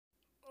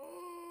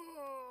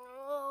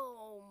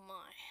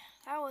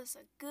was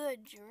a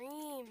good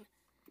dream.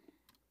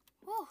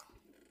 Whew.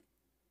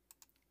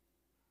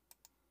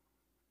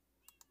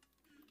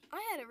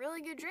 I had a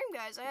really good dream,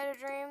 guys. I had a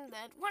dream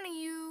that one of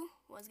you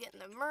was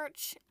getting the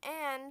merch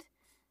and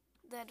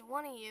that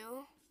one of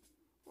you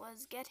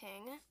was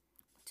getting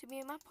to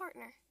be my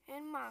partner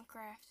in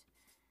Minecraft.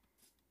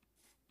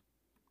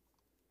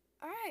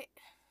 Alright.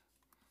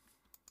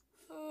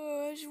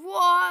 It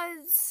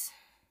was...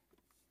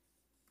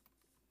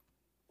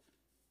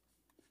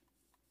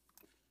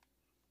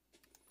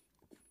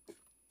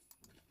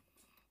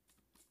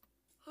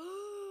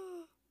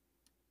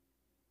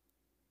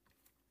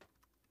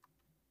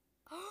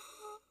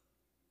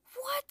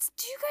 What?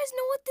 Do you guys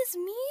know what this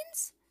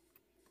means?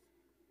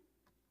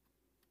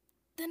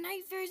 The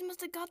night fairies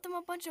must have got them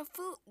a bunch of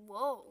food.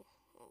 Whoa.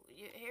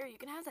 Here, you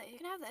can have that. You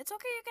can have that. It's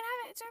okay. You can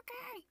have it. It's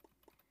okay.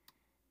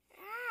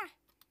 Ah.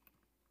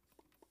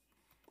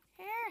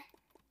 Here.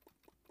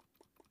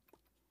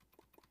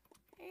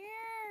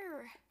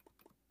 Here.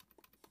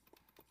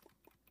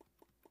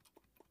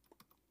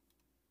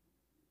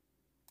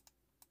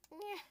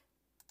 Yeah.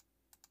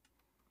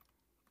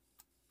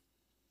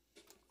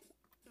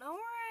 Don't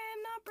worry,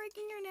 I'm not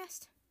breaking your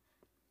nest.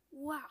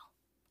 Wow.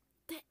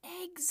 The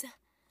eggs.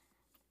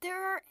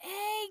 There are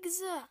eggs.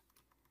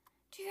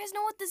 Do you guys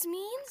know what this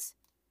means?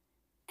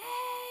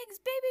 Eggs,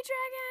 baby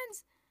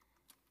dragons.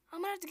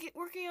 I'm gonna have to get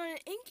working on an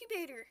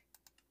incubator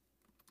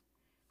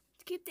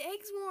to keep the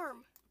eggs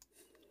warm.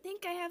 I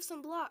think I have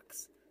some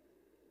blocks.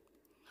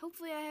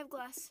 Hopefully I have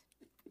glass.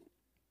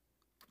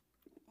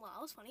 Well,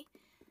 that was funny.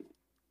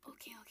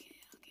 Okay.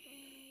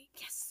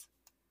 Yes.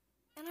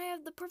 And I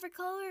have the perfect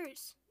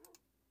colors.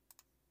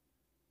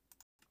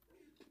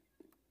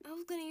 I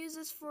was gonna use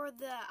this for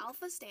the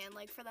alpha stand,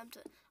 like for them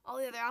to, all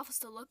the other alphas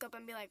to look up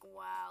and be like,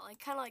 wow, like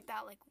kind of like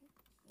that, like,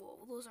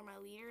 whoa, those are my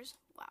leaders.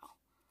 Wow.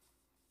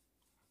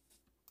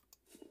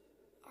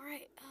 All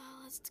right,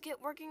 let's get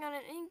working on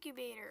an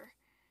incubator.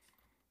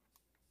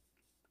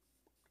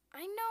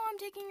 I know I'm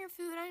taking your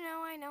food. I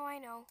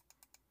know.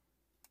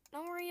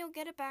 Don't worry, you'll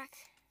get it back.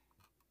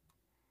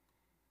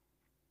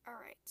 All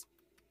right,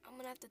 I'm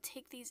gonna have to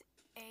take these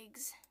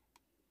eggs.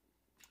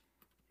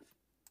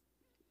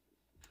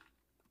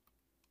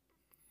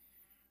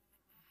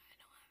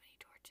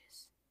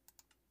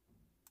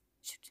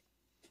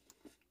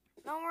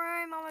 Don't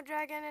worry, Mama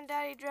Dragon and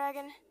Daddy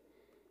Dragon.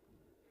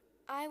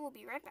 I will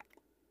be right back.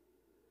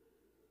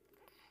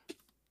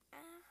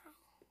 Ow.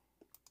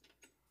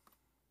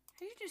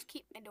 I should just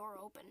keep my door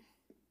open.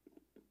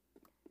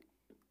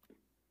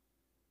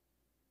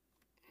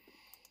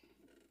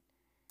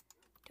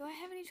 Do I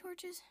have any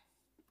torches?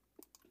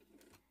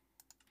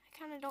 I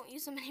kind of don't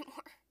use them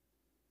anymore.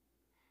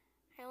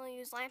 I only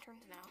use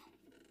lanterns now.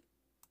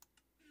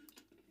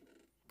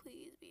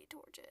 Please be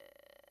torches.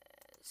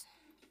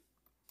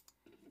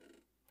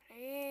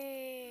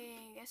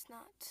 Hey, guess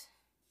not.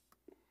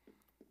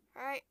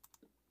 Alright.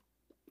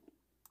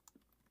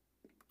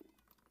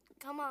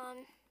 Come on.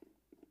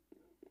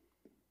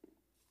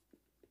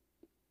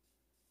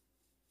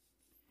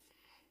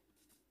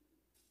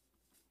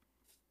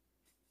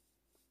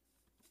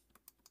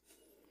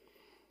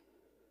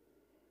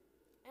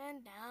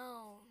 And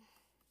down.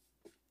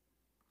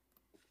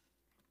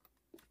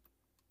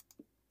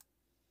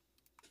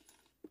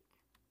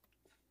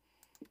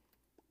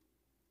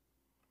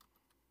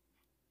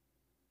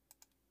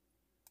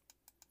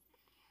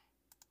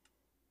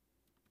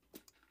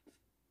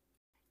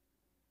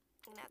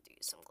 I'm gonna have to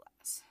use some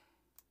glass.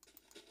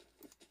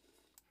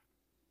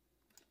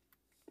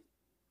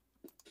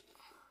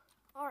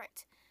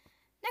 Alright,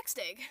 next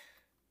egg.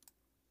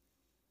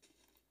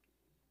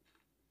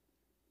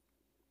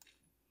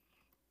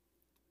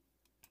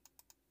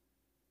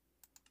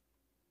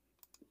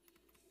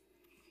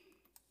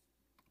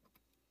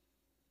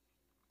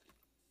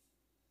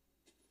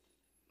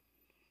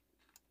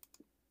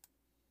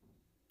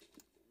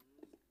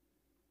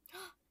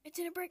 It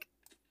didn't break.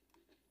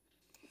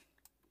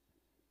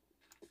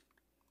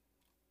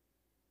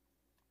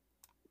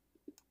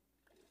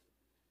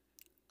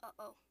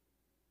 Uh-oh.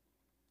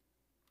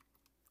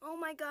 Oh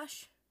my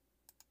gosh.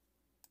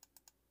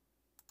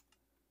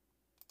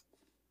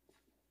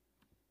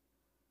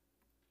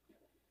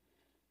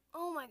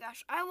 Oh my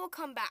gosh. I will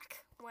come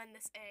back when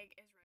this egg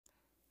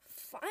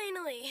is ready.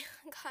 Finally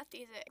got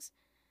these eggs.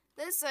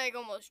 This egg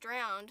almost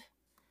drowned.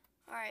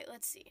 Alright,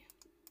 let's see.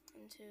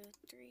 1, 2,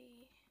 3.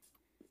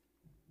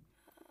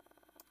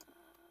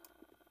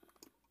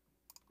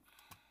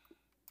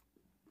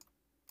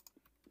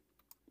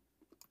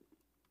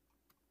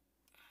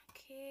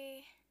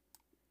 Okay.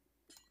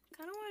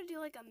 Kind of want to do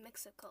like a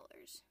mix of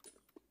colors.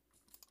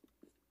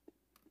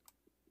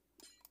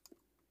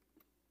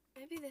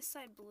 Maybe this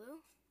side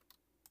blue?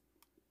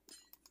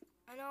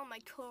 I know I'm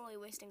like totally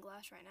wasting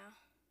glass right now.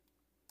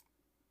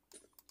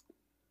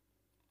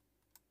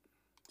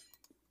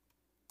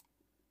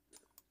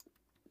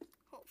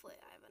 Hopefully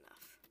I have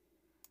enough.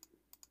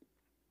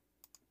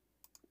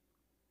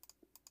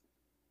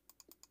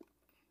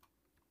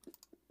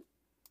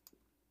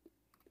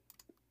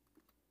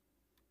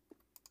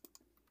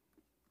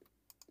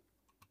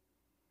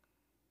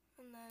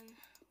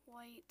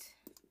 white.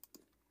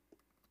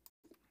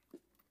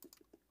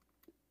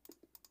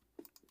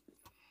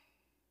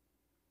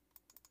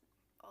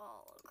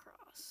 All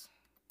across.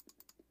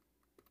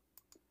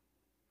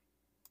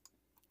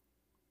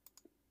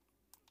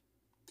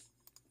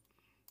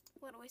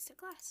 What a waste of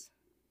glass.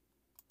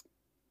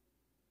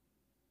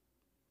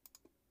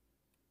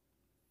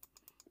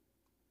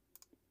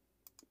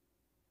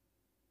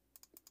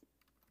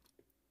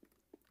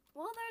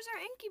 Well, there's our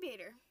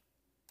incubator.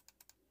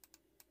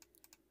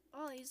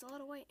 Oh, I used a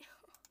lot of white.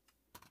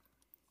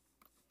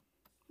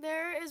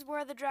 There is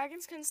where the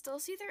dragons can still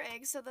see their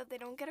eggs so that they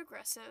don't get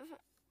aggressive.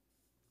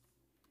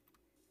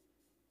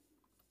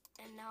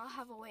 And now I'll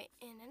have a way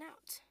in and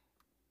out.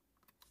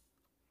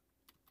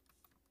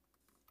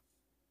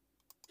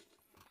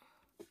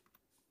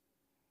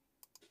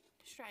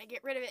 Just trying to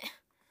get rid of it.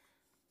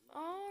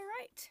 All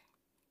right.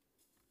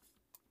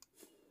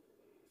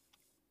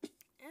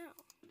 Ow.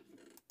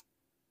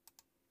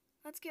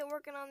 Let's get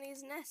working on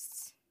these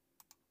nests.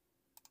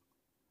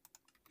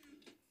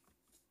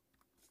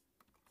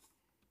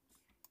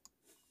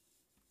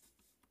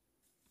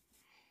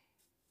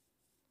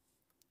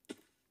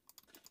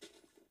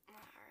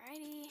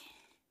 Alrighty.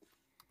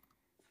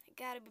 They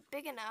gotta be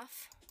big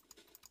enough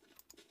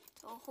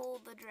to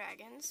hold the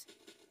dragons.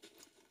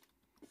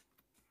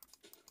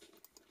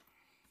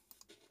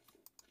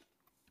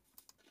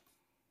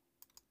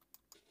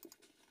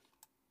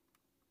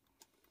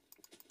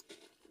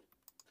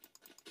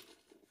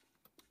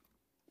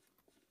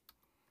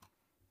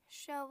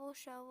 Shovel,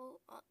 shovel.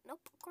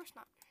 Nope, of course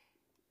not.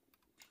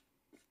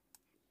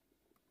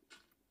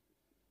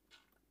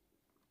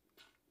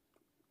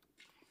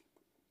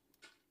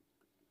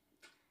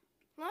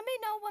 Let me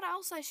know what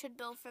else I should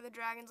build for the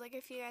dragons, like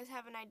if you guys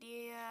have an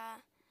idea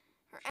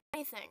or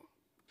anything.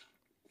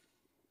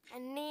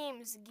 And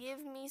names.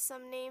 Give me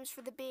some names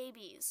for the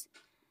babies.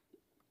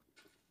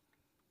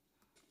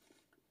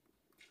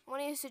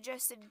 One of you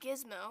suggested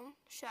Gizmo.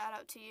 Shout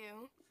out to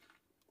you.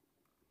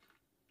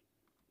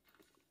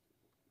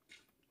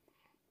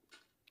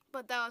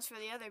 But that was for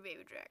the other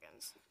baby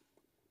dragons.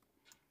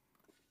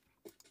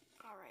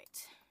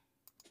 Alright.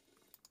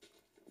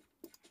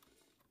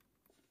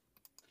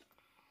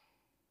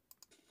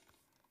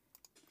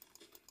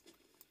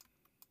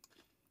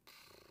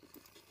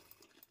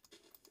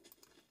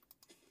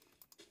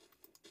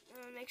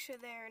 Make sure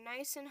they're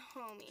nice and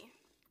homey.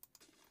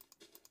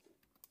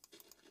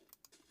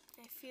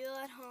 They feel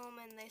at home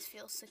and they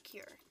feel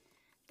secure.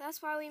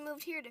 That's why we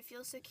moved here, to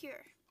feel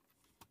secure.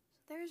 So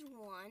there's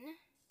one.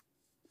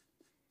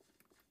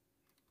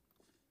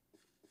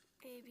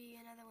 Maybe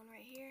another one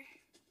right here.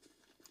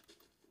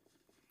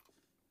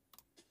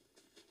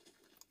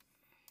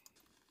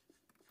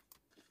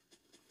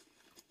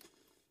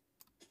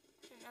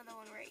 Another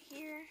one right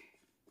here.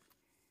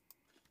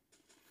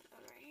 Another one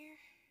right here.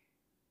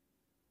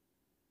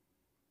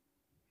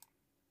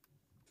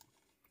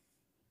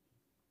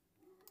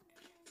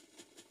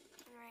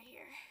 And right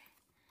here.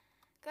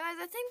 Guys,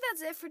 I think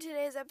that's it for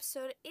today's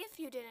episode. If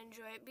you did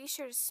enjoy it, be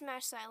sure to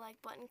smash that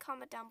like button.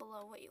 Comment down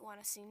below what you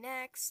want to see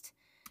next.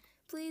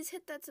 Please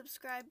hit that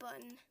subscribe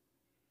button.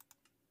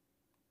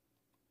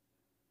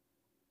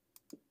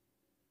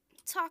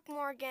 Talk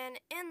more again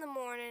in the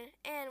morning.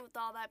 And with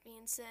all that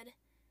being said,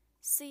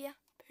 see ya.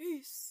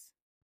 Peace.